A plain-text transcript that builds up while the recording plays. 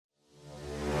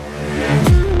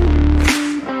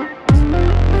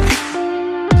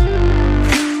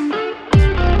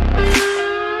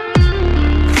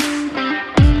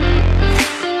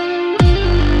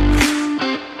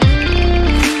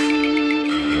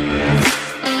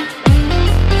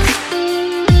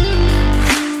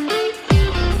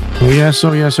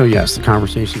yes. The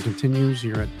conversation continues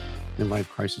here at Midlife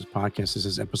Crisis Podcast. This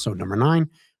is episode number 9.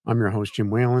 I'm your host,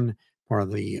 Jim Whelan, part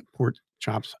of the Port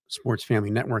Chops Sports Family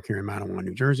Network here in Mattawa,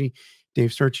 New Jersey. Dave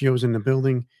Sergio's in the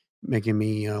building, making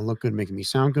me look good, making me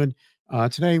sound good.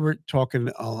 Today, we're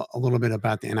talking a little bit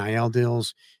about the NIL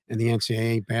deals and the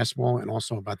NCAA basketball, and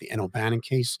also about the Ed O'Bannon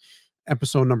case.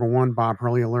 Episode number 1, Bob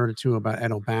Hurley alerted to about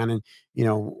Ed O'Bannon,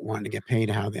 wanting to get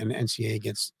paid, how the NCAA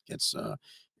gets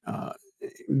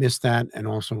missed that, and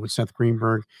also with Seth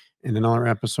Greenberg in another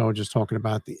episode, just talking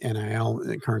about the NIL,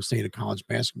 the current state of college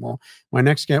basketball. My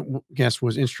next guest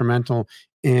was instrumental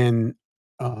in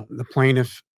the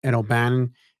plaintiff, Ed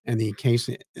O'Bannon, and the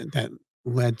case that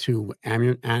led to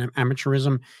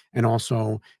amateurism and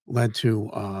also led to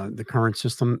the current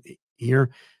system here.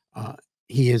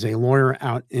 He is a lawyer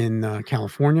out in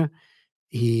California.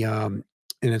 And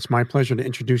it's my pleasure to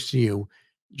introduce to you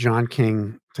Jon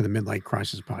King to the Midlife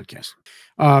Crisis Podcast.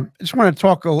 I just want to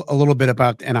talk a little bit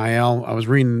about NIL. I was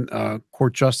reading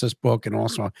Court Justice book, and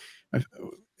also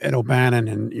Ed O'Bannon,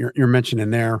 and you're mentioning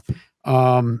there.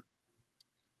 You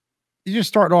just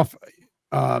start off.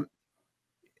 Ed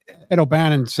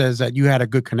O'Bannon says that you had a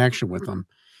good connection with him,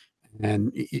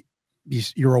 and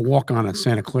you're a walk-on at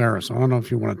Santa Clara. So I don't know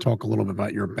if you want to talk a little bit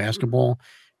about your basketball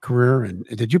career. And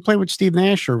did you play with Steve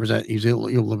Nash, or was that he was a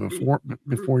little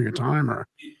before your time? Or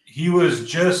he was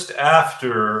just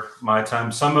after my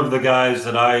time. Some of the guys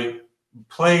that I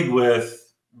played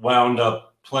with wound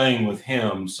up playing with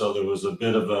him, so there was a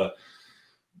bit of a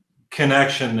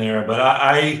connection there. But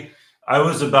I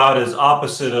was about as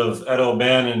opposite of Ed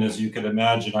O'Bannon as you could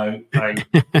imagine. I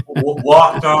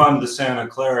walked on to Santa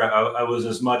Clara. I was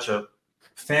as much a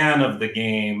fan of the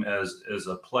game as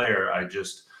a player. I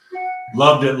just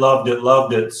loved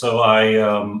it. So I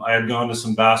had gone to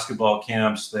some basketball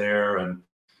camps there and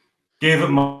gave it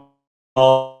my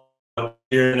all, a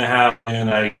year and a half, and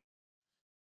I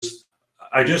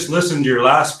just listened to your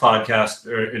last podcast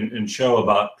and show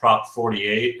about Prop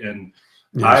 48, and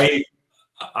yes.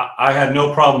 I had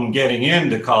no problem getting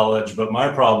into college, but my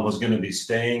problem was going to be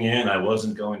staying in. I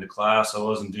wasn't going to class. I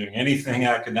wasn't doing anything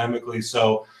academically.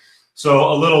 So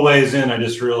a little ways in, I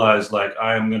just realized, like,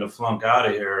 I am going to flunk out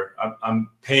of here.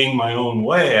 I'm paying my own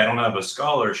way. I don't have a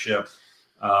scholarship,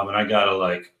 and I got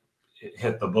to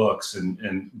hit the books.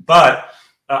 But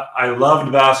I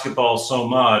loved basketball so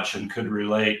much and could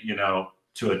relate,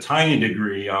 to a tiny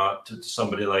degree to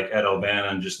somebody like Ed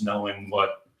O'Bannon, just knowing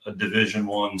what a Division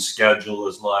I schedule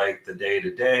is like, the day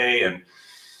to day,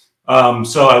 and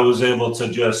so I was able to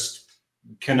just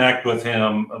connect with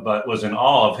him, but was in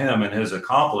awe of him and his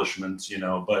accomplishments,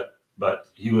 but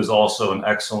he was also an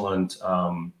excellent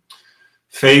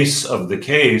face of the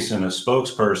case and a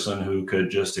spokesperson who could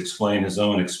just explain his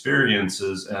own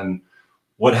experiences. And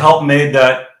what helped made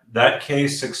that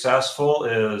case successful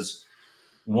is,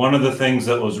 one of the things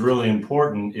that was really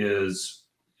important is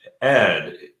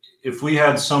Ed. If we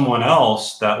had someone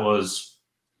else that was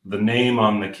the name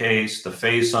on the case, the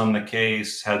face on the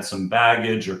case, had some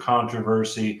baggage or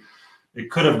controversy, it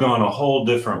could have gone a whole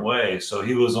different way. So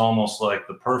he was almost like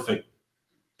the perfect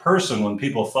person. When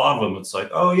people thought of him, it's like,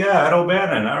 oh yeah, Ed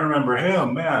O'Bannon, I remember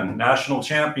him, man, national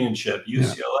championship,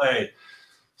 UCLA. Yeah.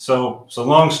 So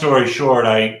long story short,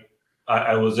 I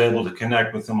was able to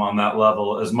connect with him on that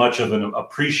level, as much of an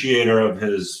appreciator of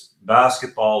his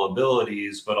basketball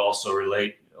abilities, but also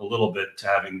relate a little bit to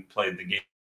having played the game.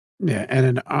 Yeah,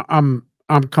 and I'm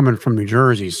coming from New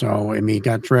Jersey, so he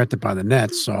got drafted by the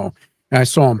Nets, so I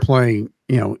saw him play,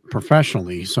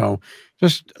 professionally. So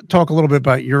just talk a little bit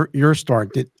about your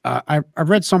start. I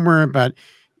read somewhere about,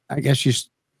 I guess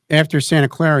after Santa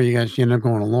Clara, you ended up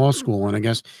going to law school, and I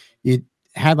guess you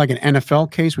had like an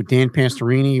NFL case with Dan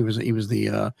Pastorini. He was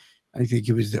the I think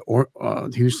he was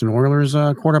the Houston Oilers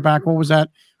quarterback. What was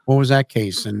that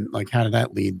case, and how did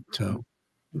that lead to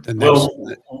the next?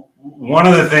 Well, one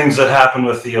of the things that happened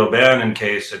with the O'Bannon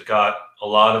case, it got a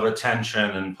lot of attention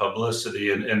and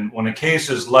publicity. And when a case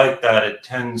is like that, it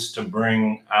tends to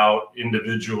bring out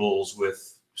individuals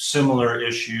with similar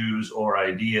issues or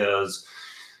ideas.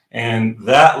 And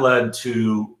that led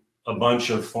to a bunch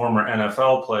of former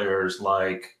NFL players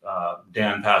like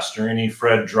Dan Pastorini.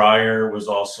 Fred Dreyer was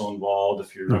also involved,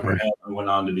 if you remember him, and went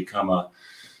on to become a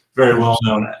very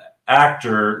well-known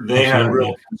actor. They had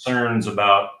real concerns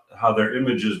about how their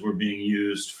images were being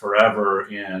used forever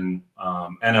in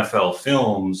NFL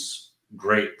films,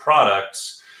 great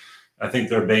products. I think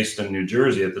they're based in New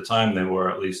Jersey at the time. They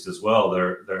were, at least, as well,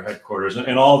 their headquarters,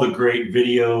 and all the great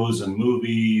videos and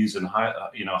movies and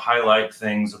highlight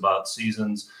things about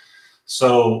seasons.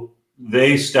 So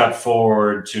they stepped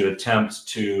forward to attempt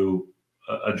to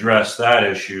address that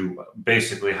issue.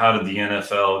 Basically, how did the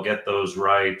NFL get those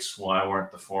rights? Why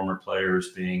weren't the former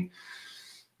players being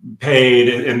paid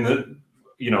in the,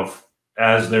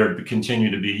 as they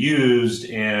continue to be used?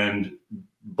 And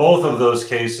both of those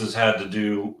cases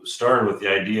started with the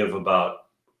idea of about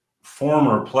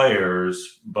former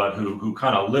players, but who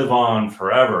kind of live on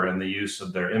forever in the use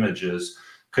of their images.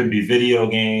 Could be video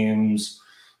games,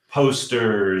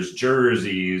 posters,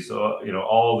 jerseys,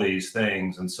 all these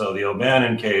things. And so the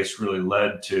O'Bannon case really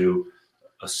led to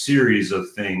a series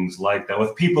of things like that,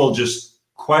 with people just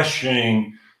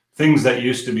questioning things that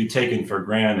used to be taken for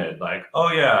granted. Like,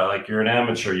 oh yeah, like you're an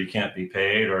amateur, you can't be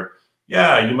paid, or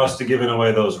yeah, you must have given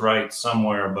away those rights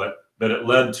somewhere. But it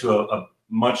led to a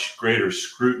much greater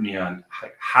scrutiny on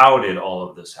how did all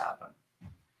of this happen.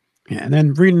 Yeah, and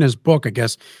then reading his book, I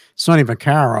guess, Sonny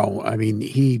Vaccaro, I mean,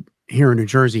 here in New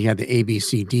Jersey, he had the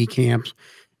ABCD camps,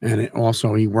 and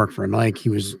also he worked for Nike. He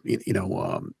was,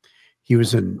 he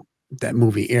was in that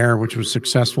movie Air, which was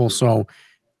successful. So,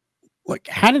 like,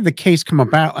 how did the case come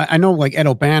about? I know, like, Ed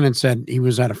O'Bannon said he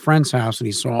was at a friend's house and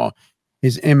he saw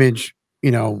his image,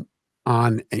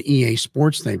 on an EA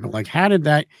Sports thing. But, like, how did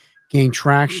that gain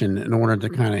traction in order to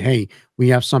kind of, hey, we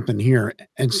have something here,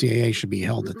 NCAA should be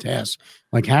held to task?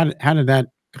 Like, how did that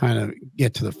kind of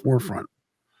get to the forefront?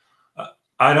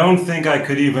 I don't think I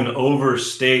could even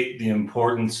overstate the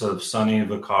importance of Sonny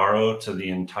Vaccaro to the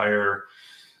entire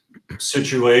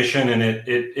situation. And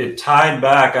it tied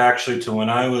back actually to when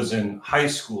I was in high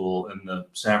school in the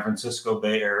San Francisco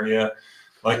Bay Area.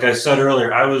 Like I said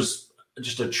earlier, I was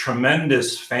just a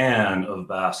tremendous fan of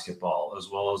basketball as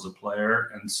well as a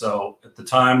player. And so at the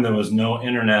time there was no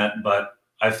internet, but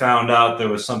I found out there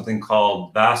was something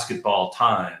called Basketball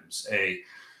Times, a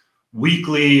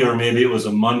weekly, or maybe it was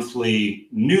a monthly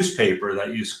newspaper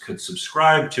that you could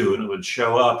subscribe to, and it would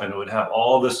show up and it would have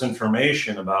all this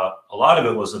information about, a lot of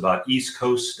it was about East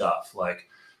Coast stuff, like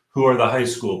who are the high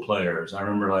school players. I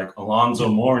remember like Alonzo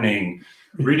Mourning,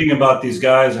 reading about these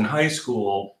guys in high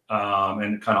school,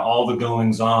 and kind of all the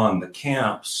goings on, the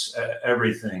camps,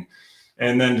 everything.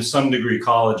 And then to some degree,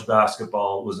 college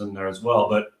basketball was in there as well.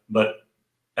 But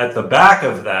at the back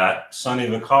of that, Sonny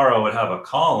Vaccaro would have a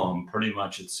column, pretty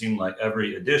much, it seemed like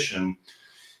every edition.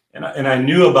 And I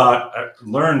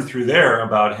learned through there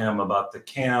about him, about the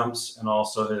camps, and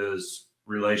also his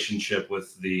relationship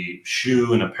with the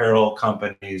shoe and apparel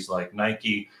companies like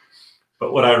Nike.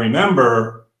 But what I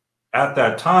remember at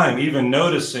that time, even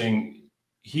noticing,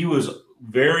 he was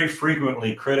very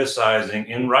frequently criticizing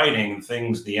in writing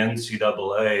things the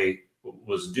NCAA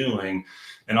was doing,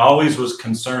 and always was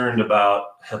concerned about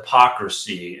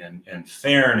hypocrisy and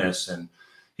fairness. And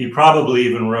he probably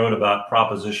even wrote about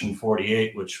Proposition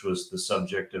 48, which was the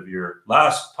subject of your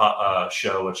last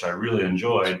show, which I really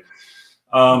enjoyed.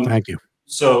 Thank you.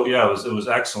 So yeah, it was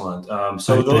excellent.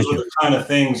 So those were the kind of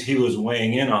things he was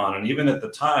weighing in on. And even at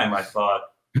the time, I thought,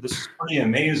 this is pretty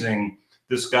amazing.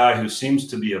 This guy who seems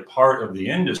to be a part of the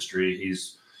industry,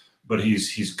 he's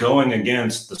going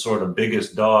against the sort of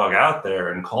biggest dog out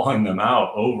there and calling them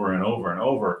out over and over and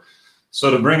over.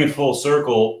 So to bring it full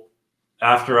circle,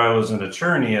 after I was an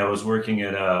attorney, I was working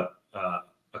at a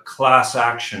class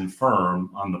action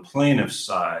firm on the plaintiff's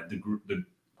side, the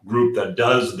group that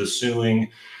does the suing.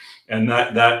 And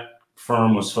that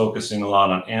firm was focusing a lot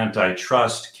on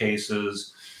antitrust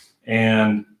cases.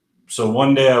 And so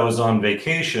one day I was on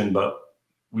vacation, but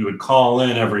we would call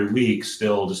in every week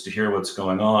still just to hear what's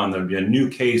going on. There'd be a new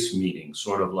case meeting,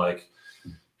 sort of like,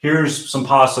 here's some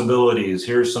possibilities.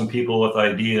 Here's some people with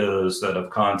ideas that have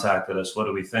contacted us. What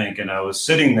do we think? And I was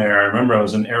sitting there. I remember I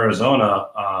was in Arizona,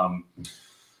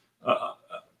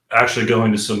 actually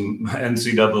going to some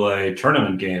NCAA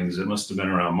tournament games. It must have been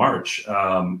around March.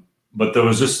 But there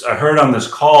was I heard on this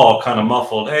call, kind of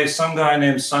muffled, hey, some guy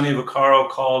named Sonny Vaccaro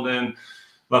called in,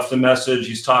 left a message.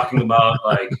 He's talking about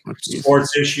like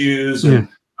sports issues, and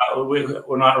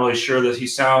we're not really sure that he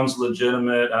sounds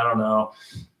legitimate. I don't know.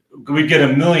 We'd get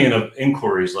a million of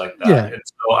inquiries like that. Yeah. And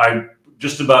so I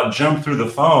just about jumped through the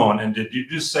phone. And did you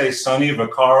just say Sonny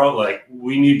Vaccaro? Like,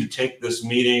 we need to take this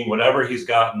meeting, whatever he's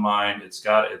got in mind. It's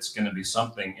going to be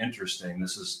something interesting.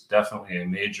 This is definitely a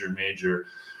major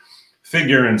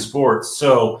figure in sports.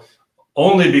 So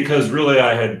only because really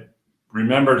I had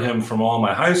remembered him from all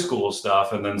my high school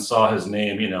stuff, and then saw his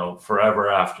name, forever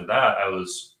after that.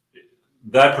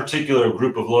 That particular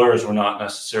group of lawyers were not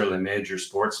necessarily major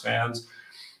sports fans,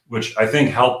 which I think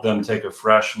helped them take a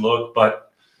fresh look.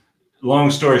 But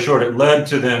long story short, it led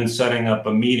to then setting up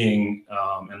a meeting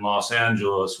in Los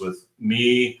Angeles with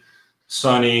me,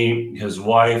 Sonny, his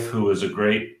wife, who was a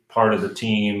great part of the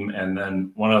team, and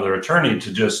then one other attorney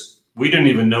we didn't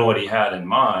even know what he had in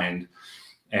mind.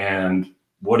 And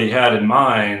what he had in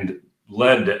mind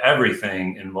led to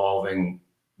everything involving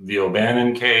the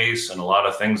O'Bannon case and a lot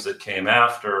of things that came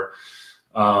after.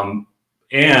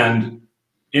 And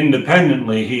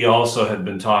independently, he also had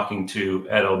been talking to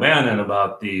Ed O'Bannon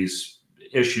about these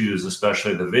issues,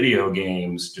 especially the video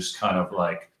games, just kind of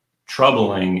like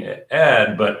troubling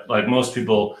Ed. But like most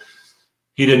people,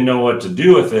 he didn't know what to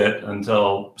do with it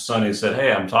until Sonny said,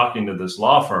 "Hey, I'm talking to this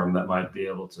law firm that might be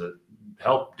able to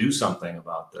help do something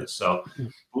about this." So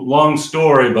long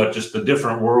story, but just the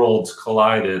different worlds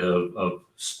collided of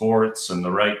sports and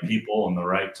the right people and the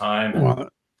right time. And Well,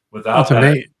 without that's that,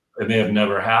 amazing. it may have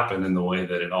never happened in the way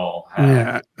that it all had.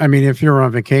 Yeah, I mean, if you're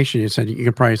on vacation, you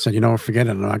could probably said, forget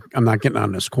it. I'm not getting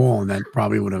on this call, and that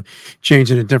probably would have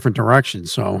changed in a different direction.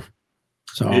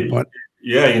 But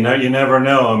Yeah, you never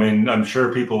know. I mean, I'm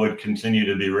sure people would continue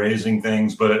to be raising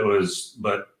things, but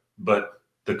but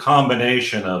the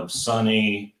combination of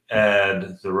Sonny,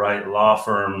 Ed, the right law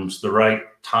firms, the right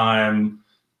time,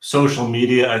 social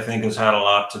media, I think, has had a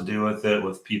lot to do with it,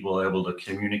 with people able to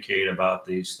communicate about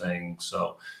these things.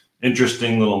 So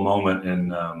interesting little moment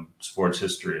in sports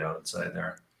history, I would say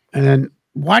there. and then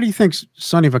why do you think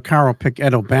Sonny Vaccaro picked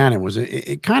Ed O'Bannon? Was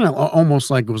it kind of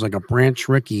almost like it was like a Branch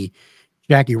Rickey,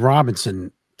 Jackie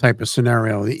Robinson type of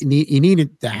scenario? You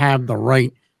needed to have the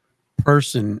right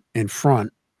person in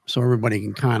front so everybody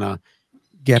can kind of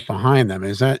get behind them.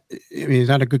 Is that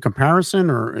a good comparison,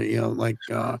 or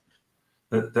That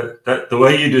the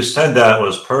way you just said that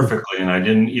was perfectly, and I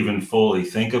didn't even fully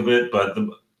think of it, but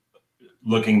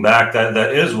looking back,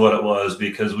 that is what it was,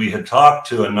 because we had talked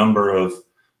to a number of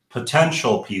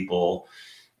potential people,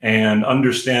 and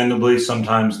understandably,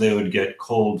 sometimes they would get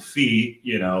cold feet,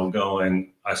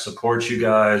 going, "I support you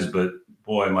guys, but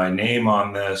boy, my name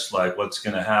on this, like, what's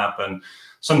going to happen?"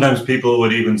 Sometimes people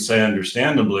would even say,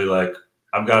 understandably, like,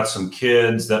 "I've got some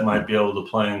kids that might be able to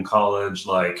play in college,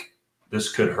 like, this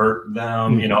could hurt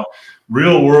them,"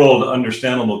 real world,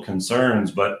 understandable concerns.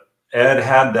 But Ed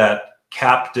had that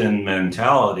captain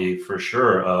mentality for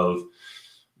sure of,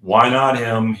 why not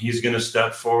him? He's going to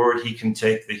step forward. He can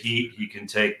take the heat. He can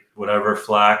take whatever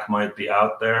flack might be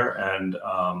out there. And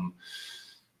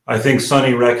I think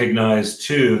Sonny recognized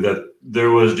too that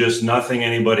there was just nothing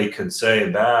anybody could say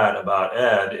bad about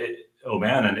Ed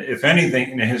O'Bannon. If anything,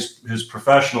 in his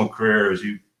professional career, as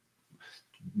you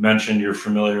mentioned, you're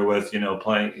familiar with,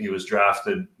 playing, he was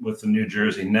drafted with the New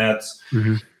Jersey Nets.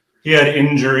 Mm-hmm. He had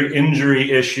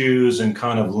injury issues and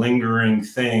kind of lingering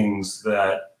things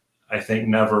that I think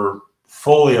never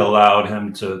fully allowed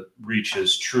him to reach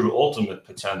his true ultimate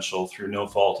potential through no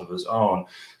fault of his own.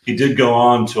 He did go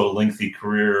on to a lengthy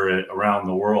career around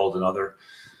the world in other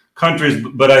countries,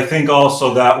 but I think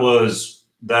also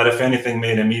that if anything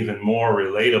made him even more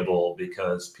relatable,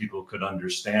 because people could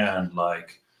understand,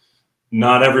 like,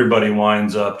 not everybody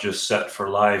winds up just set for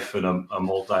life and a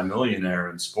multimillionaire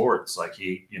in sports. Like,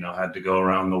 he, had to go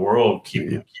around the world,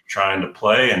 keep trying to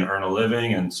play and earn a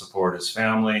living and support his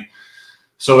family.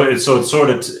 So it's sort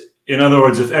of, in other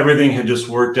words, if everything had just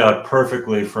worked out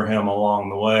perfectly for him along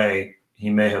the way, he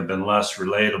may have been less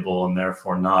relatable and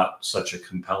therefore not such a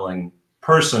compelling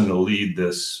person to lead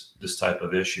this type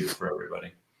of issue for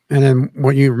everybody. And then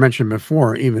what you mentioned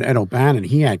before, even Ed O'Bannon,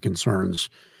 he had concerns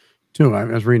too. I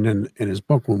was reading in his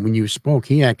book, when you spoke,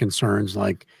 he had concerns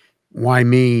like, why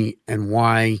me, and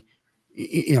why,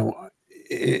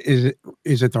 is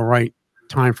it the right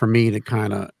time for me to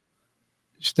kind of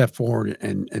step forward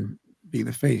and be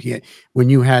the face? When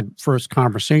you had first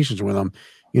conversations with him,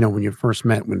 when you first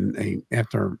met,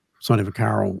 after Sonny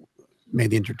Vaccaro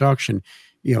made the introduction,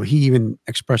 he even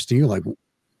expressed to you like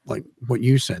what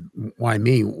you said, why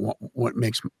me? What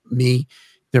makes me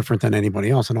different than anybody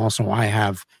else? And also, I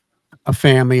have a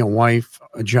family, a wife,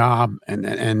 a job,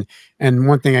 and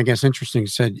one thing I guess interesting,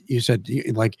 you said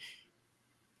like,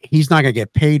 he's not gonna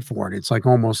get paid for it. It's like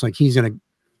almost like he's gonna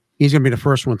be the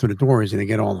first one through the door. He's gonna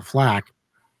get all the flack,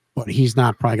 but he's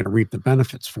not probably gonna reap the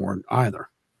benefits for it either.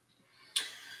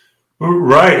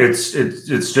 Right. It's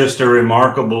just a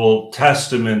remarkable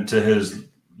testament to his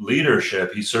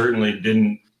leadership. He certainly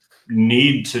didn't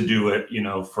need to do it,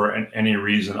 for any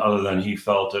reason other than he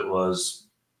felt it was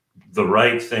the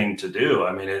right thing to do.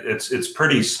 I mean, it's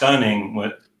pretty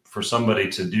stunning for somebody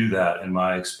to do that, in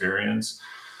my experience,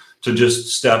 to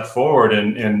just step forward.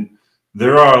 And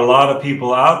there are a lot of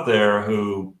people out there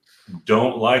who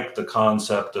don't like the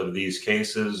concept of these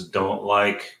cases, don't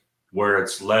like where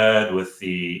it's led with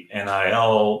the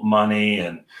NIL money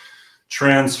and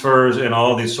transfers and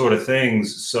all these sort of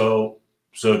things. So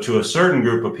to a certain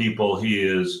group of people, he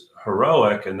is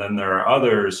heroic. And then there are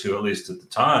others who, at least at the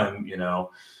time,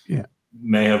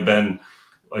 may have been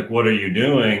like, what are you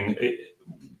doing?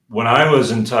 When I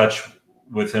was in touch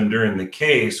with him during the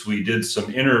case, we did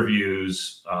some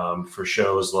interviews for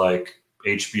shows like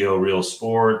HBO Real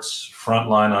Sports,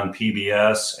 Frontline on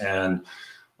PBS, and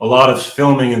a lot of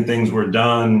filming and things were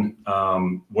done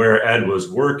where Ed was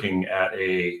working at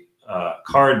a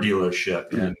car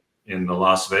dealership in the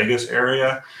Las Vegas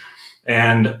area.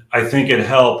 And I think it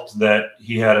helped that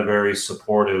he had a very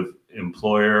supportive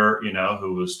employer, you know,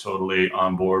 who was totally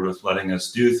on board with letting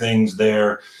us do things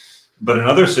there. But in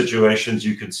other situations,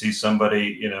 you could see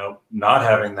somebody, you know, not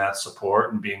having that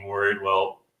support and being worried,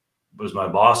 well, was my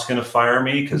boss going to fire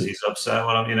me because he's upset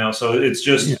when I'm, you know, so it's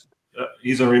just,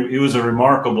 he was a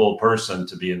remarkable person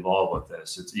to be involved with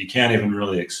this. You can't even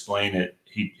really explain it.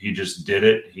 He just did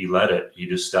it. He led it. He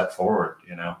just stepped forward,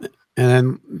 you know? And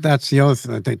then that's the other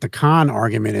thing. I think the con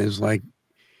argument is like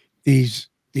these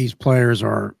players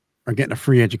are getting a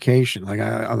free education. Like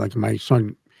I like my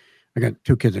son, I got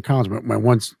 2 kids at college, but my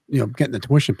one's, you know, getting the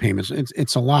tuition payments.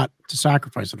 It's a lot to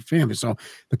sacrifice to the family. So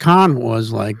the con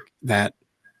was like that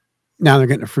now they're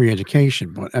getting a free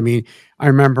education. But I mean, I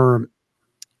remember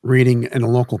reading in a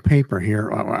local paper here,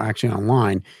 or actually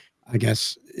online, I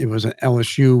guess it was at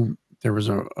LSU. There was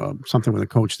a something with a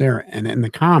coach there, and in the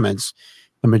comments,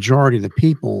 the majority of the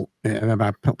people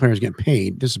about players getting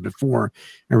paid. This is before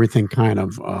everything kind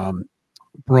of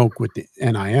broke with the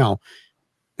NIL.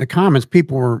 The comments,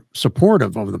 people were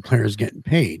supportive of the players getting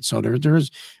paid. So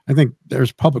there's I think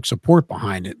there's public support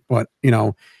behind it. But you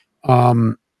know,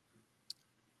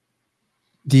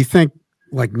 do you think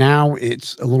like now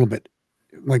it's a little bit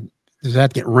like, does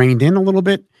that get reined in a little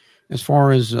bit as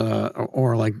far as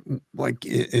or like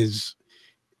is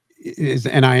the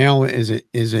NIL, is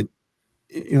it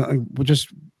you know, just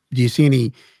do you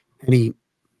see any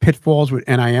pitfalls with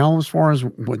NIL as far as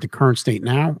what the current state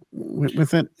now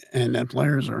with it and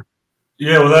players are?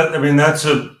 Yeah, well, I mean, that's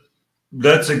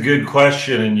a good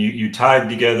question, and you tied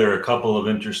together a couple of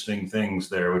interesting things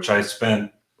there, which I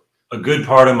spent a good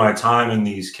part of my time in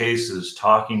these cases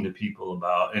talking to people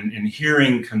about and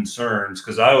hearing concerns,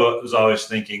 because I was always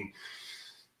thinking,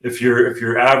 if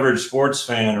your average sports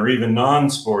fan or even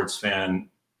non-sports fan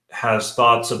has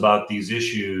thoughts about these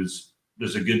issues,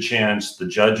 there's a good chance the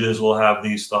judges will have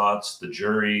these thoughts, the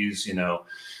juries, you know,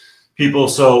 people.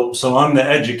 So on the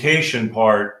education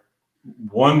part,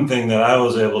 one thing that I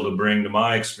was able to bring to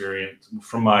my experience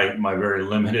from my very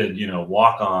limited, you know,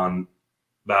 walk-on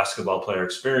basketball player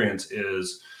experience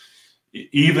is,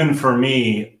 even for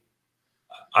me,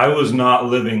 I was not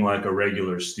living like a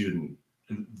regular student.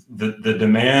 The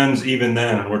demands, even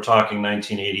then, and we're talking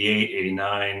 1988,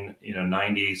 89, you know,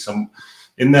 90, some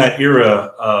in that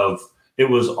era of, it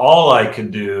was all I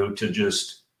could do to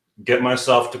just get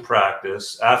myself to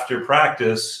practice. After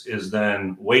practice is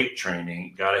then weight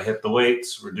training. Got to hit the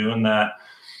weights. We're doing that.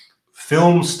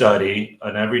 Film study,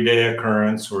 an everyday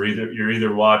occurrence where you're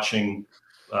either watching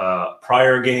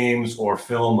prior games or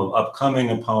film of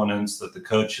upcoming opponents that the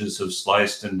coaches have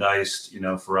sliced and diced, you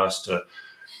know, for us to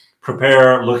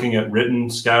prepare, looking at written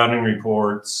scouting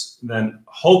reports, then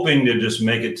hoping to just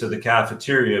make it to the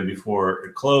cafeteria before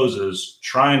it closes,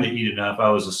 trying to eat enough. I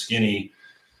was a skinny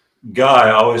guy,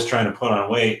 always trying to put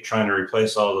on weight, trying to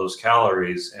replace all those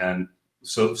calories. And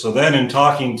so then in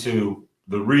talking to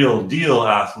the real deal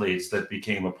athletes that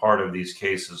became a part of these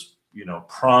cases, you know,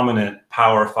 prominent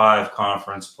Power 5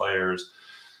 conference players,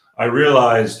 I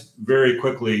realized very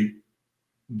quickly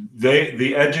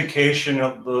the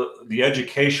educational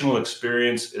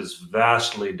experience is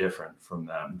vastly different from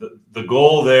them. The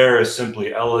goal there is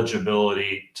simply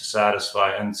eligibility to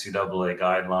satisfy NCAA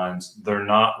guidelines. They're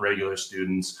not regular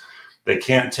students. They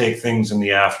can't take things in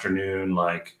the afternoon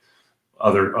like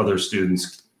other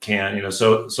students can, you know.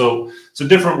 So it's a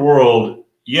different world.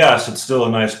 Yes, it's still a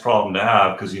nice problem to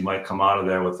have because you might come out of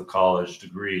there with a college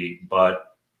degree,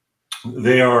 but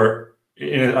they are,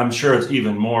 I'm sure it's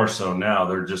even more so now.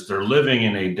 They're living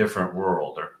in a different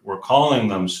world. We're calling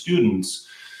them students,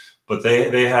 but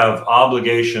they have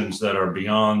obligations that are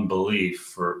beyond belief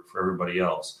for everybody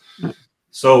else.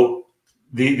 So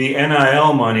the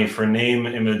NIL money for name,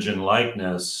 image, and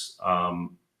likeness,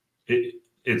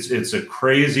 it's a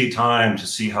crazy time to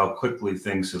see how quickly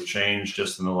things have changed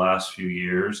just in the last few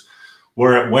years,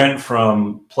 where it went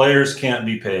from players can't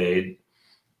be paid,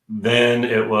 then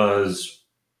it was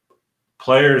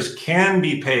players can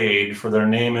be paid for their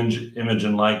name, image,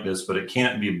 and likeness, but it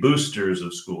can't be boosters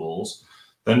of schools.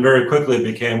 Then very quickly it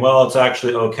became, well, it's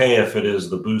actually okay if it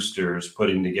is the boosters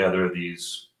putting together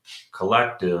these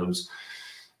collectives,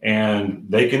 and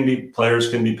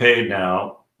players can be paid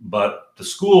now, but the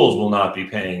schools will not be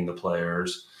paying the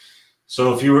players.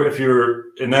 So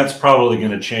and that's probably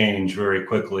going to change very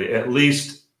quickly, at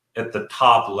least at the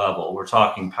top level. We're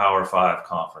talking Power 5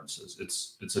 conferences.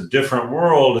 It's a different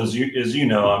world, as you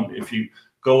know. If you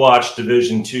go watch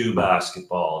Division II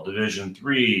basketball, Division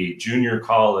III, junior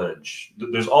college,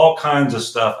 there's all kinds of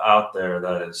stuff out there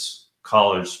that is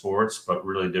college sports, but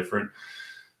really different.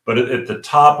 But at the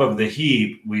top of the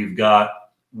heap, we're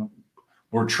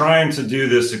trying to do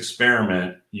this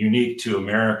experiment unique to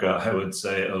America, I would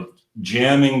say, of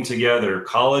jamming together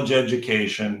college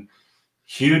education,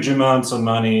 huge amounts of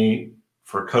money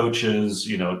for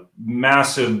coaches,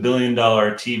 massive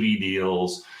billion-dollar TV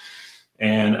deals.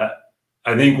 And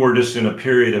I think we're just in a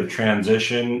period of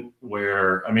transition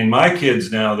where, my kids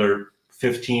now, they're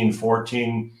 15,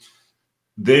 14.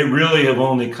 They really have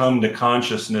only come to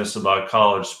consciousness about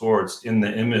college sports in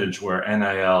the image where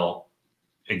NIL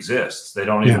exists. They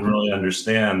don't even really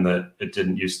understand that it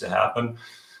didn't used to happen.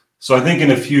 So I think in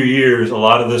a few years, a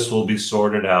lot of this will be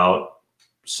sorted out,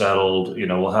 settled.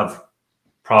 We'll have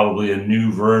probably a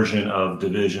new version of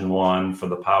Division I for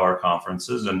the power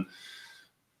conferences, and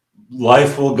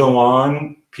life will go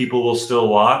on. People will still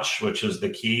watch, which is the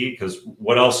key, because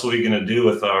what else are we going to do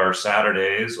with our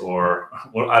Saturdays? Or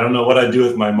I don't know what I'd do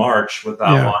with my March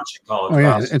without watching college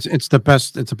basketball. It's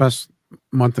the best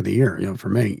month of the year, for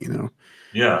me,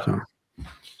 Yeah.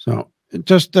 So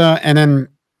just and then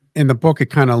in the book, it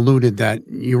kind of alluded that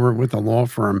you were with a law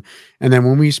firm, and then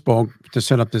when we spoke to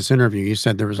set up this interview, you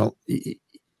said there was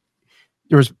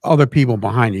other people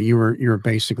behind you. You were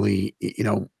basically,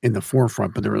 in the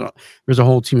forefront, but there was a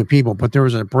whole team of people. But there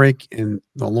was a break in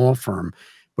the law firm.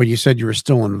 But you said you were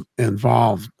still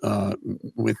involved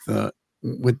with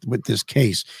this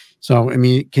case. So,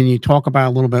 can you talk about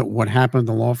a little bit what happened at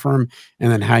the law firm, and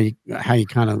then how you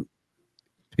kind of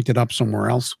picked it up somewhere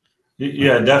else?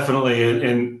 Yeah, definitely.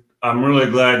 And I'm really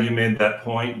glad you made that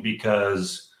point,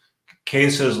 because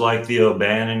cases like the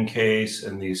O'Bannon case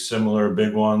and these similar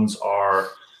big ones are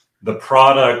the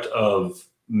product of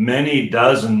many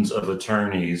dozens of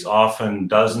attorneys, often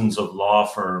dozens of law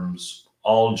firms,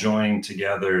 all joining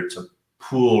together to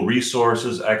pool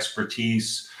resources,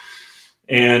 expertise.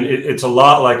 And it's a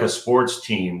lot like a sports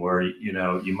team where,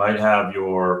 you might have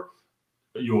your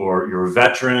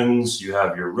veterans, you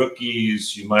have your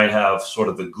rookies, you might have sort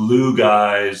of the glue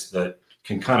guys that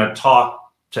can kind of talk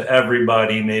to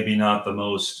everybody, maybe not the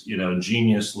most,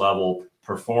 genius level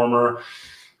performer,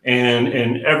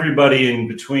 and everybody in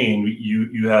between.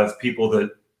 You have people that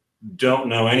don't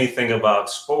know anything about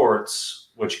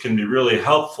sports, which can be really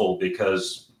helpful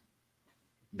because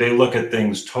they look at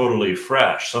things totally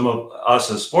fresh. Some of us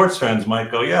as sports fans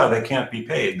might go, yeah, they can't be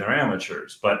paid, they're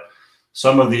amateurs. But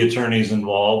some of the attorneys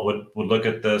involved would look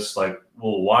at this like,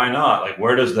 well, why not? Like,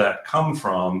 where does that come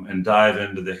from? And dive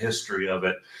into the history of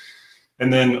it. And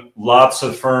then lots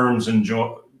of firms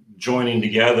joining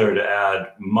together to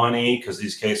add money, because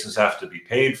these cases have to be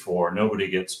paid for. Nobody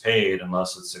gets paid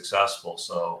unless it's successful.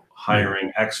 So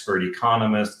hiring expert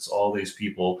economists, all these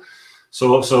people.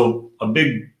 So a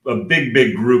big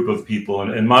group of people.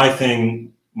 And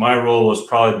my role was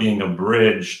probably being a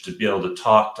bridge to be able to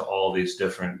talk to all these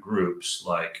different groups.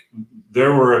 Like,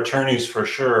 there were attorneys for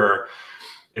sure.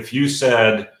 If you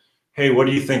said, hey, what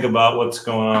do you think about what's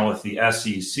going on with the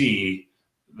SEC?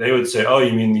 They would say, oh,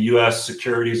 you mean the U.S.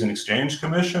 Securities and Exchange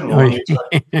Commission? Well,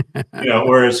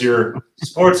 whereas your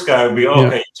sports guy would be,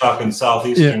 okay, you're talking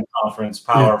Southeastern Conference,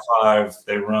 Power 5,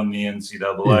 they run the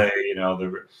NCAA,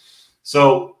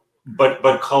 so,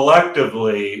 but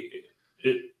collectively,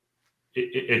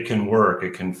 it can work,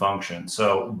 it can function.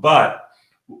 So, but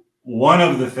one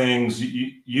of the things,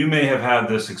 you may have had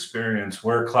this experience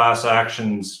where class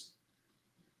actions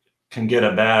can get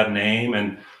a bad name,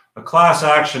 and a class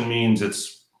action means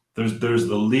there's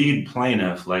the lead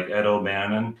plaintiff, like Ed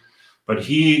O'Bannon, but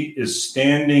he is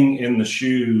standing in the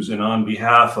shoes and on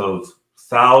behalf of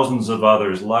thousands of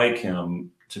others like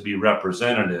him to be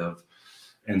representative.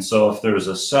 And so if there's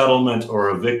a settlement or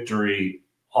a victory,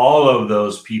 all of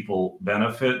those people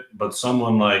benefit. But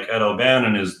someone like Ed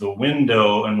O'Bannon is the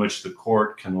window in which the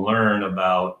court can learn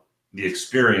about the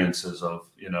experiences of,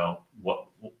 what,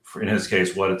 in his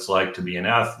case, what it's like to be an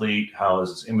athlete, how is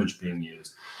his image being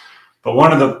used. But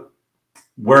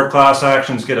where class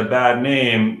actions get a bad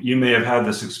name, you may have had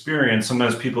this experience.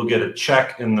 Sometimes people get a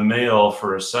check in the mail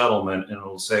for a settlement, and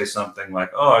it'll say something like,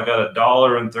 oh, I got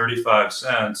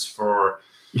 $1.35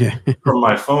 from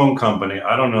my phone company.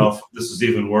 I don't know if this is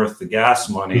even worth the gas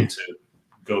money to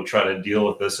go try to deal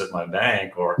with this at my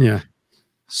bank.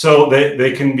 So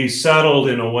they can be settled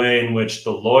in a way in which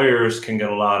the lawyers can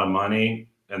get a lot of money,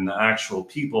 and the actual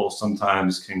people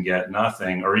sometimes can get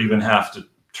nothing, or even have to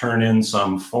turn in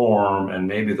some form, and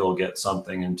maybe they'll get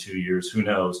something in 2 years. Who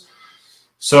knows?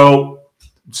 So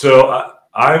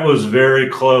I was very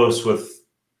close with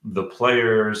the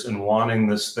players and wanting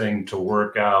this thing to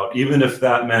work out, even if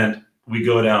that meant we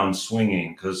go down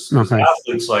swinging, because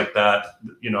athletes like that,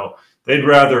 they'd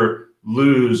rather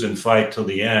lose and fight till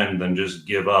the end than just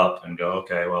give up and go,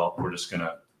 okay, well, we're just going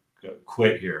to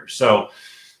quit here. So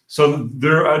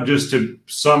there, just to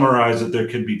summarize it, there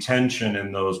could be tension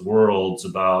in those worlds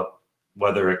about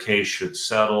whether a case should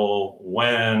settle,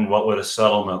 when, what would a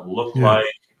settlement look like,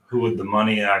 who would the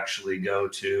money actually go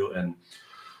to. And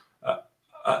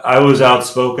I was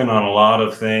outspoken on a lot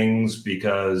of things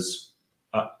because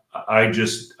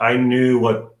I knew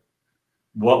what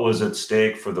was at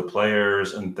stake for the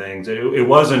players and things. It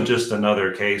wasn't just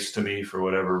another case to me for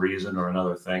whatever reason or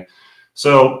another thing.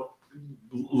 So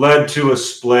led to a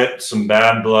split, some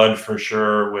bad blood for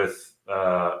sure with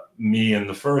me and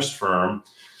the first firm.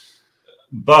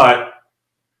 But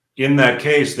in that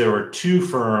case, there were two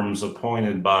firms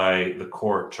appointed by the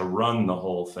court to run the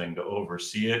whole thing, to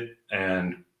oversee it.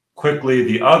 And quickly,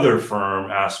 the other firm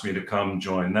asked me to come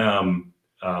join them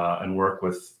and work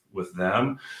with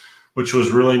them, which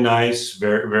was really nice.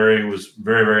 Was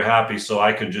very, very happy. So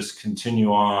I could just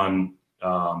continue on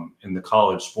in the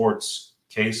college sports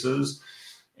cases.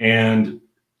 And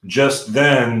just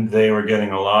then they were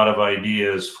getting a lot of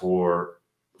ideas for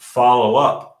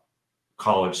follow-up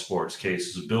college sports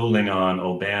cases, building on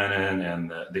O'Bannon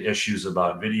and the issues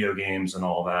about video games and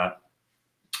all that.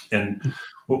 And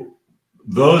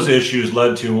those issues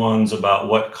led to ones about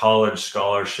what college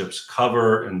scholarships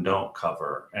cover and don't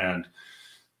cover. And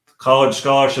college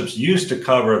scholarships used to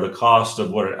cover the cost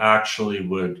of what it actually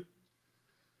would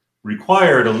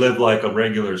require to live like a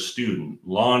regular student,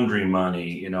 laundry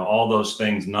money, all those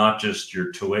things, not just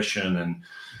your tuition and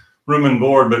room and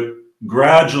board, but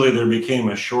gradually there became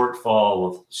a shortfall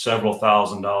of several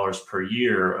 $1,000s per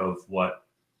year of what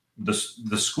the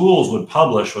schools would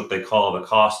publish, what they call the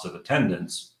cost of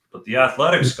attendance, but the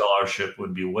athletic scholarship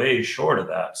would be way short of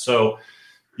that. So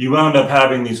you wound up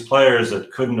having these players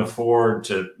that couldn't afford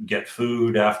to get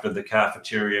food after the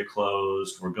cafeteria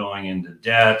closed, were going into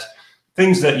debt.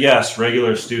 Things that, yes,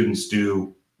 regular students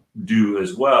do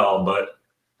as well, but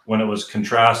when it was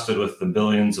contrasted with the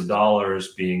billions of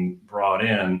dollars being brought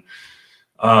in,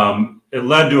 it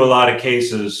led to a lot of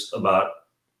cases about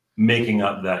making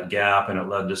up that gap, and it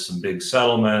led to some big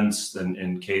settlements and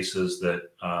in cases that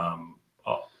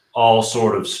all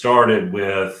sort of started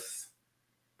with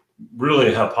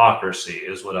really hypocrisy,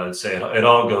 is what I'd say. It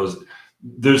all goes,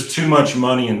 there's too much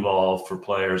money involved for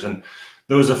players. And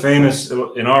there was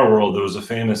in our world, there was a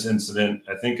famous incident.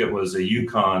 I think it was a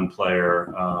UConn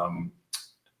player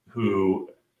who,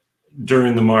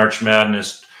 during the March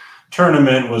Madness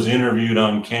tournament, was interviewed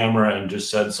on camera and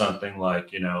just said something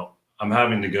like, I'm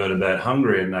having to go to bed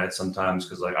hungry at night sometimes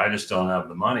because I just don't have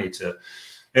the money to,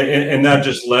 and that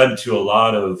just led to a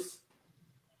lot of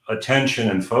attention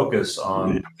and focus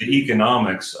on the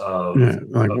economics of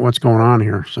what's going on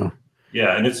here. So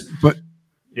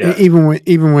even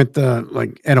with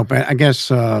like Ed O'Bannon, I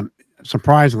guess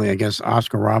surprisingly, I guess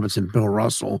Oscar Robertson, Bill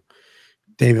Russell,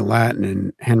 David Lattin,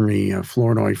 and Henry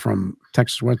Flournoy from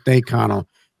Texas, what they kind of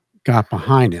got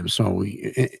behind him. So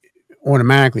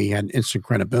automatically he had instant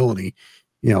credibility,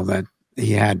 that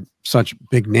he had such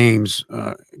big names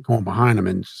going behind him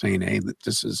and saying, hey,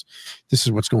 this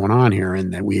is what's going on here,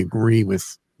 and that we agree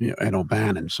with Ed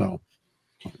O'Bannon. So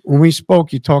when we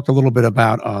spoke, you talked a little bit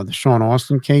about the Sean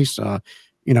Austin case.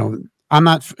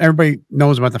 Everybody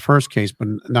knows about the first case, but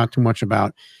not too much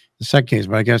about the second case.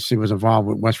 But I guess he was involved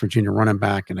with West Virginia running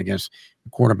back and I guess the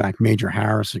quarterback Major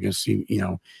Harris. I guess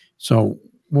so.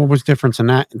 What was difference in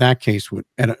that case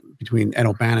between Ed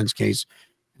O'Bannon's case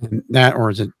and that, or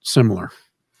is it similar?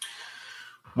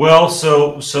 Well,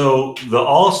 so the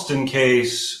Alston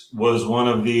case was one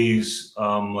of these,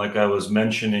 like I was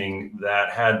mentioning,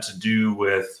 that had to do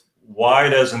with why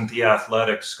doesn't the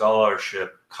athletic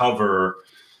scholarship cover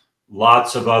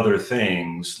lots of other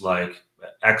things like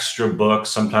extra books?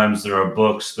 Sometimes there are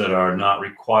books that are not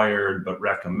required but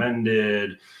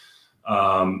recommended.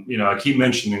 I keep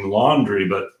mentioning laundry,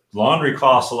 but laundry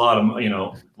costs a lot of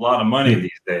money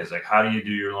these days. Like, how do you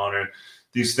do your laundry?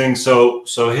 These things. So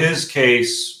his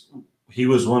case, he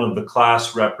was one of the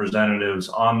class representatives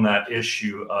on that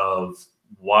issue of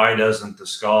why doesn't the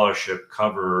scholarship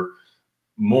cover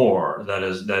more that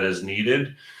is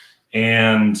needed,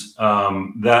 and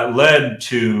that led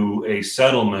to a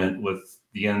settlement with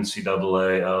the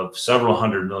NCAA of several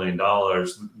 $100 million.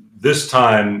 This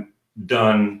time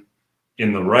done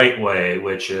in the right way,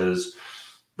 which is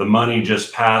the money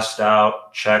just passed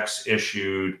out, checks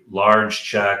issued, large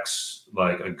checks,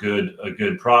 like a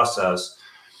good process.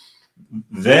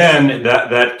 Then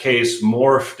that case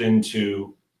morphed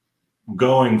into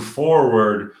going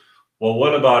forward. Well,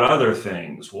 what about other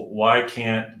things? Why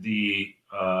can't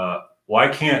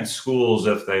schools,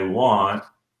 if they want,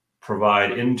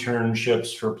 provide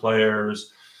internships for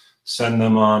players, send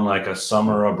them on like a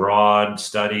summer abroad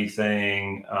study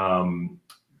thing,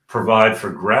 provide for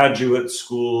graduate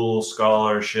school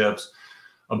scholarships,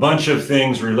 a bunch of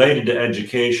things related to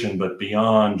education, but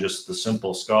beyond just the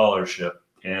simple scholarship.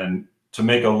 And to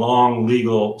make a long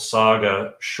legal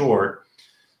saga short,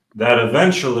 that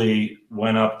eventually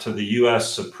went up to the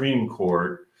US Supreme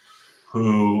Court,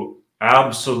 who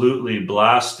absolutely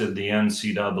blasted the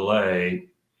NCAA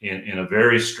in a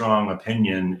very strong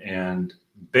opinion, and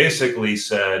basically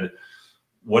said,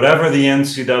 whatever the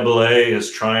NCAA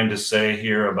is trying to say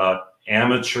here about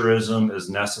amateurism is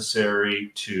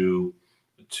necessary to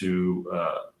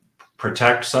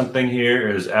protect something here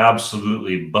is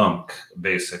absolutely bunk,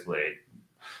 basically.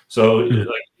 So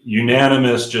like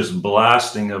unanimous just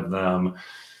blasting of them.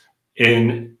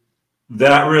 And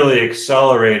that really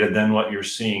accelerated then what you're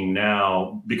seeing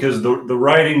now, because the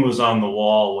writing was on the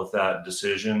wall with that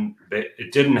decision.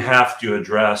 It didn't have to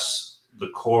address the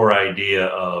core idea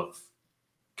of,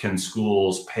 can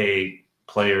schools pay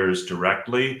players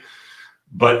directly?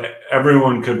 But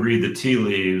everyone could read the tea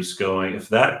leaves going, if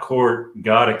that court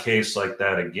got a case like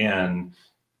that again,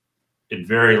 it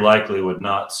very likely would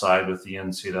not side with the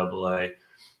NCAA.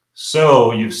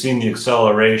 So you've seen the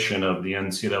acceleration of the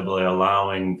NCAA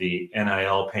allowing the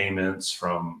NIL payments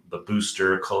from the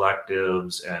booster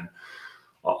collectives and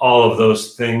all of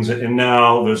those things. And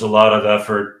now there's a lot of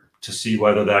effort to see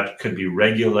whether that could be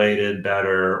regulated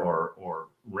better or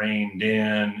reined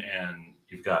in. And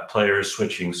you've got players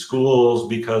switching schools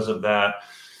because of that.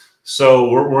 So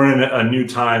we're in a new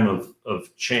time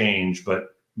of change,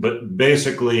 but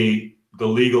basically the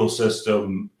legal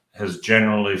system has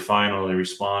generally finally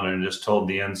responded and just told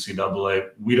the NCAA,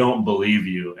 we don't believe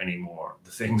you anymore,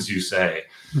 the things you say.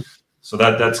 So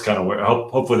that's kind of where,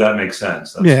 hopefully that makes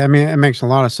sense. Yeah, I mean, it makes a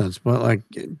lot of sense. But like,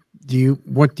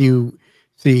 what do you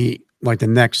see like the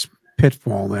next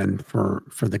pitfall then for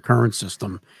the current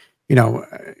system? You know,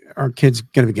 are kids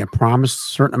going to get promised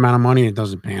a certain amount of money and it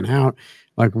doesn't pan out?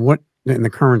 Like, what in the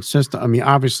current system? I mean,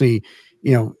 obviously,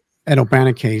 you know, Ed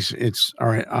O'Bannon case, it's all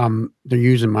right. They're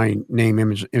using my name,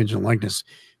 image, and likeness.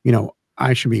 You know,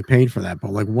 I should be paid for that.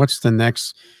 But like, what's the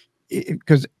next?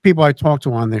 Because people I talked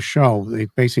to on this show, they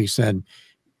basically said,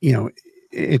 you know,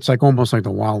 it's like almost like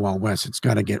the Wild Wild West. It's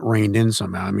got to get reined in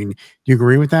somehow. I mean, do you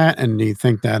agree with that? And do you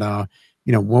think that,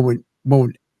 you know,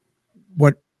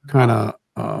 what kind of,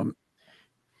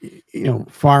 you know,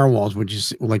 firewalls would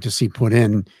like to see put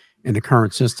in the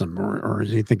current system, or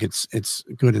do you think it's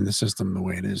good in the system the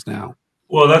way it is now?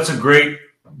 Well, that's a great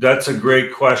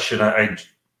question. I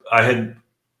had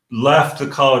left the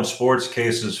college sports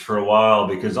cases for a while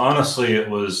because honestly, it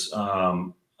was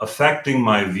affecting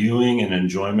my viewing and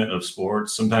enjoyment of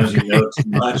sports. Sometimes you know too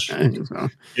much,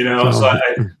 you know.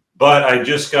 But I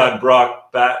just got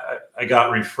brought back. I got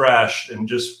refreshed and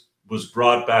just was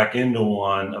brought back into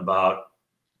one about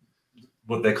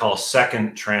what they call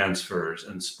second transfers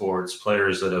in sports,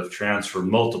 players that have transferred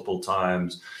multiple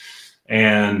times.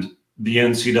 And the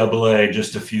NCAA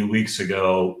just a few weeks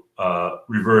ago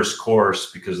reversed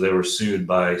course because they were sued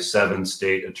by 7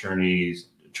 state attorney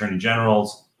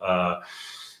generals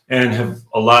and have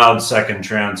allowed second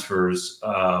transfers.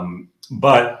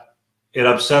 But it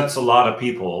upsets a lot of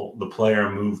people, the player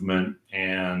movement,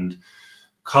 and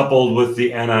coupled with the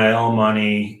NIL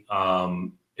money,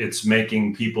 it's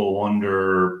making people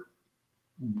wonder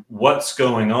what's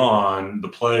going on. The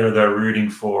player they're rooting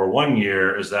for one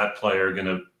year, is that player going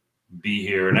to be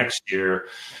here next year?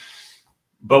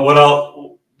 But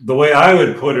the way I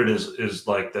would put it is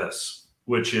like this,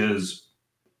 which is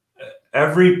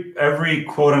every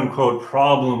quote unquote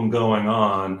problem going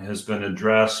on has been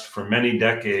addressed for many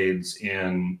decades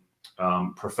in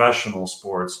professional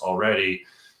sports already,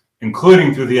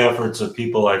 including through the efforts of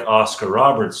people like Oscar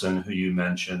Robertson, who you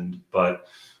mentioned. But,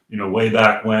 you know, way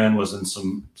back when was in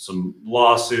some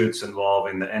lawsuits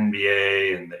involving the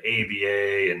NBA and the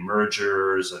ABA and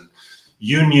mergers and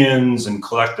unions and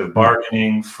collective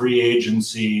bargaining, free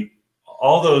agency,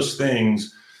 all those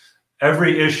things.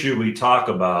 Every issue we talk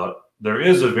about, there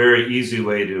is a very easy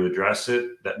way to address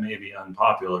it that may be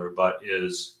unpopular, but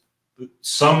is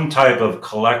some type of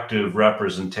collective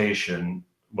representation,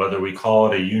 whether we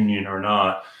call it a union or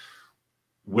not,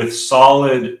 with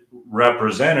solid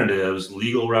representatives,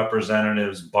 legal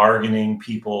representatives, bargaining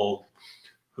people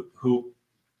who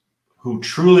who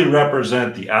truly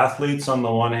represent the athletes on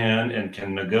the one hand and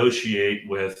can negotiate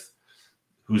with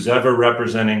who's ever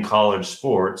representing college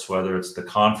sports, whether it's the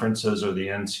conferences or the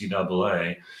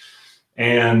NCAA,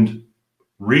 and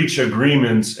reach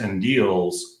agreements and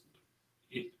deals.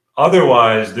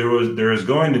 Otherwise, there is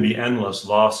going to be endless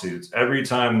lawsuits. Every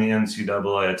time the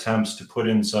NCAA attempts to put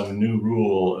in some new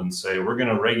rule and say, we're going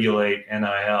to regulate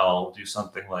NIL, do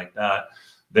something like that,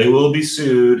 they will be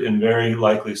sued and very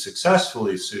likely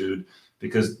successfully sued,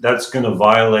 because that's going to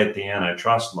violate the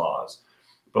antitrust laws.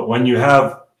 But when you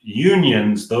have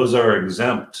unions, those are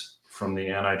exempt from the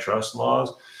antitrust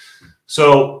laws.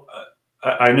 So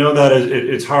I know that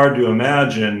it's hard to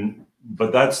imagine,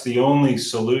 but that's the only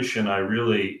solution I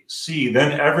really see.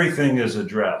 Then everything is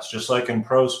addressed, just like in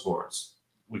pro sports.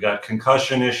 We got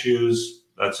concussion issues,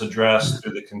 that's addressed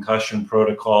through the concussion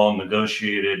protocol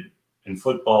negotiated in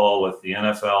football with the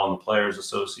NFL and the Players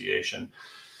Association.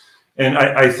 And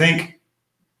I think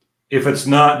if it's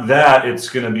not that, it's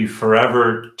going to be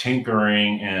forever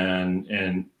tinkering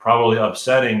and probably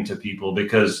upsetting to people,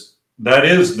 because that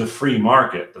is the free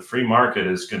market. The free market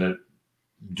is going to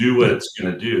do what it's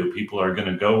going to do. People are going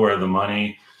to go where the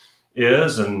money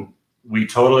is, and we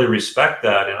totally respect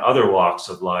that in other walks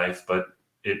of life, but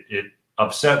it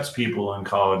upsets people in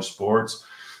college sports.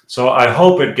 So I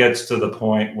hope it gets to the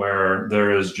point where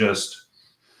there is just,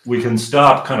 we can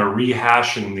stop kind of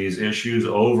rehashing these issues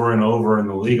over and over in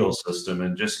the legal system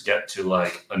and just get to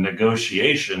like a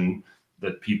negotiation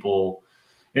that people,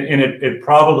 and it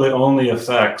probably only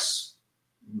affects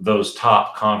those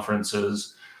top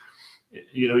conferences.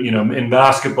 You know, in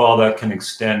basketball that can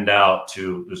extend out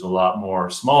to, there's a lot more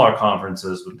smaller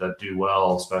conferences that do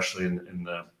well, especially in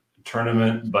the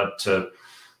tournament, but to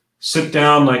sit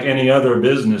down like any other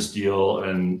business deal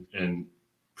and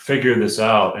figure this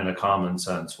out in a common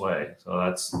sense way.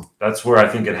 So that's where I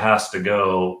think it has to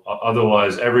go.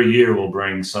 Otherwise, every year will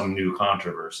bring some new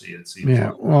controversy, it seems.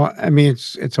 Yeah. Like. Well, I mean,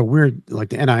 it's a weird, like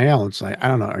the NIL. It's like, I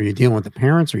don't know. Are you dealing with the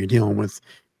parents? Or are you dealing with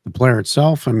the player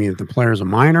itself? I mean, if the player's a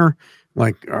minor,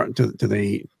 like, do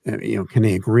they, can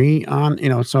they agree on,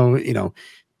 so,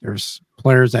 there's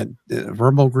players that did a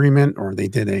verbal agreement or they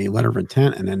did a letter of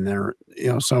intent, and then they're,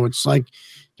 so it's like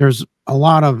there's a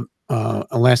lot of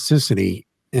elasticity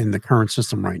in the current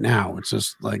system right now. It's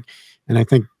just like, and I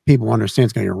think people understand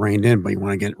it's got to get reined in, but you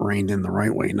want to get reined in the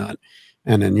right way, not,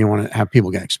 and then you want to have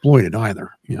people get exploited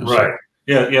either. Right. So.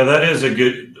 Yeah. That is a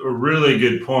really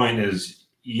good point. Is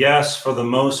yes, for the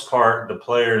most part, the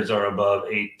players are above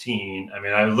 18. I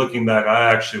mean, I was looking back,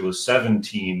 I actually was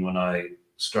 17 when I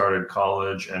started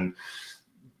college, and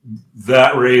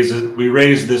we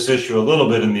raised this issue a little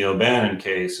bit in the O'Bannon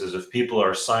case, is if people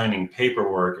are signing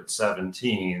paperwork at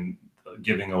 17,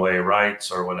 giving away rights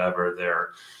or whatever,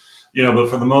 but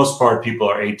for the most part, people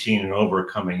are 18 and over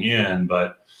coming in,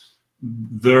 but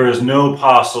there is no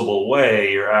possible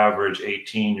way your average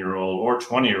 18-year-old or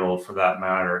 20-year-old for that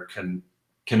matter can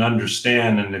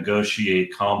understand and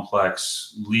negotiate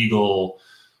complex legal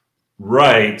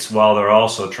rights while they're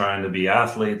also trying to be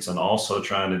athletes and also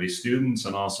trying to be students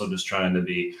and also just trying to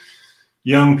be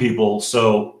young people.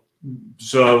 So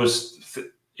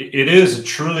it is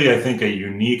truly, I think, a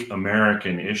unique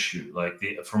American issue. Like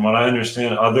from what I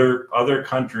understand, other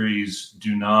countries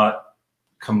do not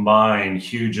combine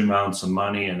huge amounts of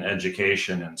money and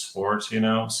education and sports,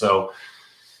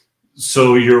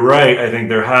 So you're right. I think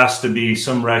there has to be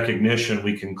some recognition.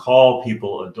 We can call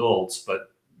people adults,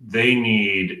 but they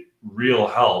need real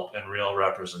help and real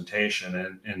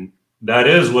representation. And that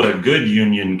is what a good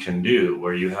union can do,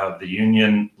 where you have the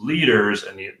union leaders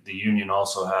and the union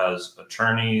also has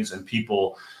attorneys and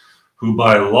people who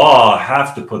by law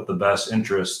have to put the best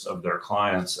interests of their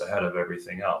clients ahead of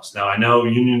everything else. Now, I know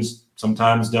unions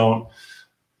sometimes don't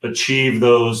achieve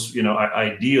those,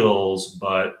 ideals,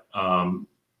 but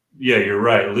yeah, you're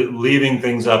right. Leaving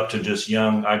things up to just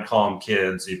young, I'd call them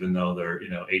kids, even though they're,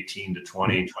 18 to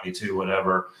 20, 22,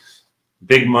 whatever.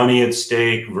 Big money at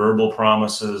stake, verbal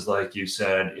promises, like you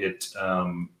said, it's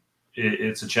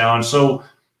a challenge. So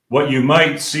what you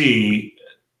might see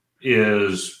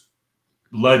is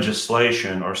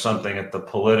legislation or something at the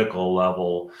political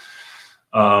level.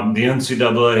 The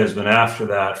NCAA has been after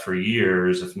that for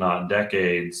years, if not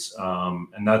decades.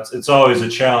 And it's always a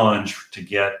challenge to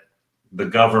get the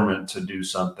government to do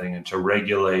something and to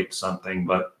regulate something,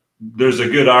 but there's a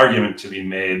good argument to be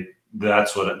made.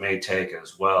 That's what it may take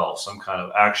as well. Some kind of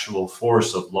actual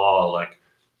force of law, like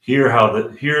here's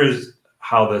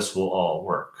how this will all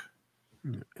work.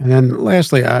 And then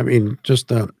lastly, I mean, just,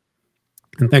 and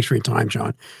thanks for your time,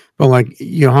 John, but like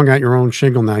you hung out your own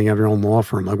shingle. Now you have your own law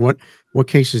firm. Like what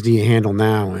cases do you handle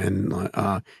now, and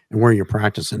where you're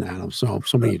practicing out of? So if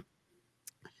somebody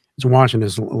is watching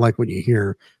this, like what you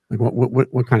hear, like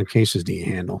what kind of cases do you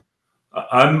handle?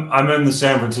 I'm in the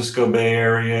San Francisco Bay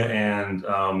Area, and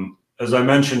as I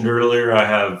mentioned earlier, I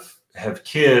have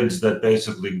kids that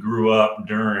basically grew up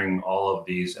during all of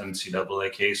these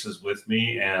NCAA cases with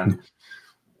me, and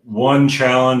one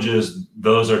challenge is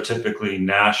those are typically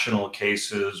national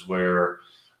cases where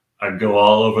I'd go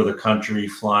all over the country,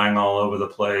 flying all over the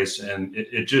place, and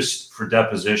it just for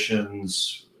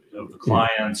depositions of the Yeah,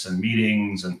 clients and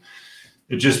meetings, and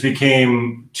it just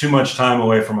became too much time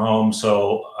away from home.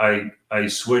 So I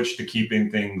switched to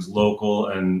keeping things local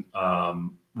and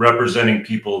representing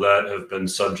people that have been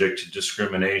subject to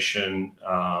discrimination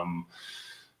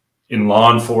in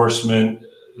law enforcement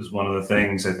is one of the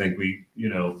things I think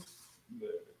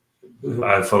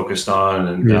I've focused on,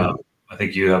 and yeah, I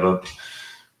think you have a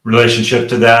relationship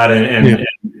to that, yeah,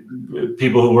 and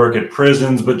people who work at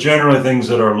prisons, but generally things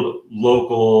that are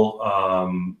local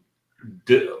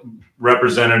di-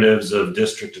 representatives of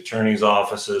district attorneys'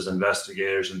 offices,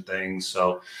 investigators, and things.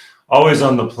 So always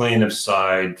on the plaintiff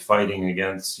side, fighting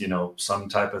against some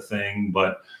type of thing,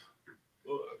 but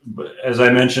as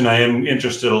I mentioned, I am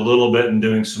interested a little bit in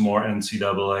doing some more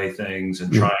NCAA things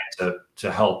and yeah, trying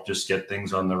to help just get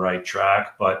things on the right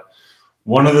track. But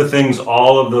one of the things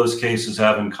all of those cases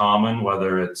have in common,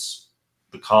 whether it's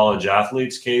the college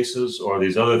athletes cases or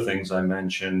these other things I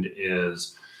mentioned,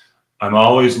 is I'm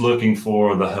always looking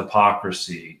for the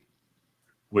hypocrisy,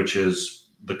 which is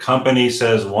the company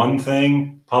says one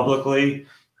thing publicly,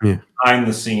 yeah, behind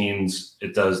the scenes,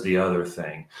 it does the other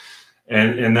thing.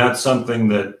 And that's something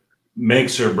that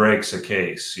makes or breaks a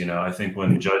case. I think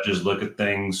when judges look at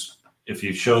things, if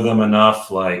you show them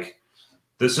enough, like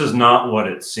this is not what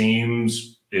it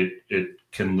seems, it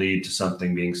can lead to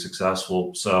something being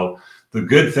successful. So the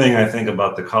good thing I think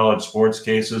about the college sports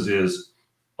cases is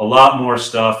a lot more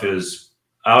stuff is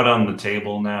out on the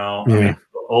table now. I mean, yeah.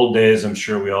 old days, I'm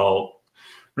sure we all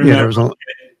Yeah, remember there was a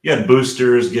you had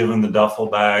boosters given the duffel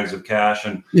bags of cash,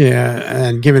 and Yeah,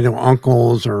 and giving to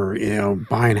uncles, or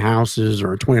buying houses,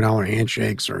 or $20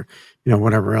 handshakes, or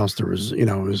whatever else there was.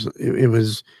 It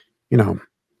was you know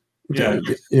yeah,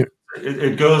 yeah,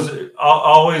 it goes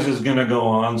always is going to go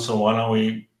on. So why don't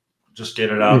we just get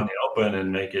it out yeah, in the open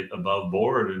and make it above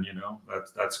board? And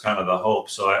that's kind of the hope.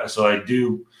 So I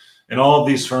do, and all of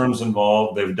these firms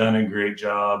involved, they've done a great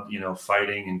job,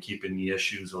 fighting and keeping the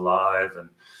issues alive. And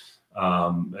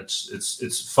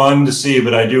it's fun to see,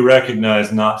 but I do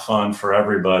recognize not fun for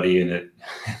everybody, and it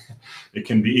it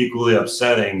can be equally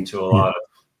upsetting to a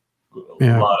yeah,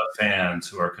 yeah. lot of fans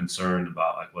who are concerned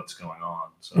about like what's going on.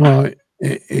 So. Well,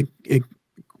 it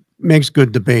makes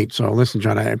good debate. So listen,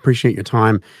 John, I appreciate your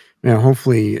time.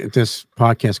 Hopefully, if this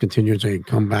podcast continues, I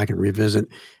come back and revisit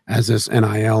as this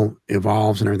NIL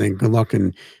evolves and everything. Good luck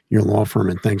in your law firm,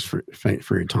 and thanks for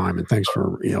your time, and thanks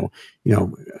for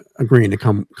agreeing to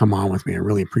come on with me. I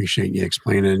really appreciate you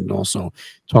explaining, and also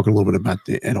talking a little bit about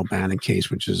the Ed O'Bannon case,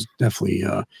 which is definitely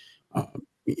uh,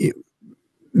 it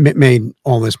made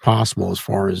all this possible as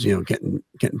far as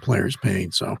getting players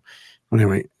paid. So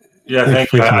anyway, Yeah, thank you thank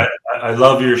for you. your time. I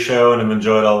love your show and have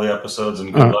enjoyed all the episodes,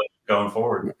 and good Uh, luck going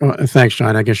forward. Thanks,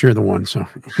 John. I guess you're the one. So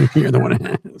you're the one.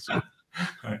 So, All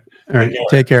right. all Take right. care.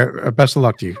 Take care. Best of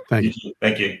luck to you. Thank You you. too.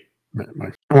 Thank you.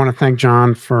 Bye. I want to thank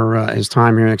John for his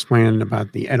time here explaining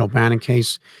about the Ed O'Bannon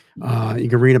case. You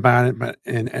can read about it, but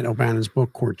in Ed O'Bannon's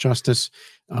book, Court Justice.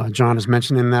 John is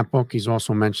mentioned in that book. He's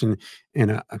also mentioned in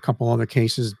a couple other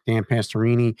cases, Dan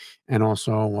Pastorini, and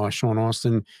also Sean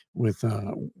Austin with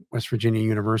West Virginia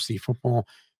University football.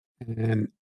 And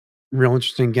real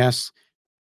interesting guests,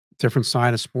 different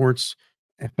side of sports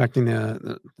affecting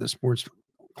the sports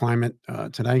climate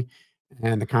today.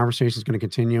 And the conversation is going to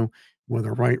continue,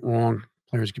 whether right, wrong,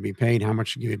 players can be paid, how much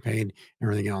should you get paid,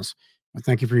 everything else. But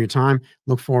thank you for your time.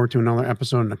 Look forward to another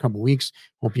episode in a couple weeks.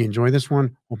 Hope you enjoy this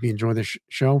one. Hope you enjoy this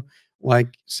show.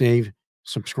 Like, save,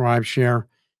 subscribe, share.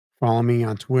 Follow me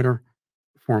on Twitter,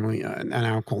 formerly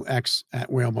now called X, at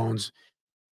Whalebones.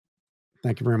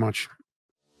 Thank you very much.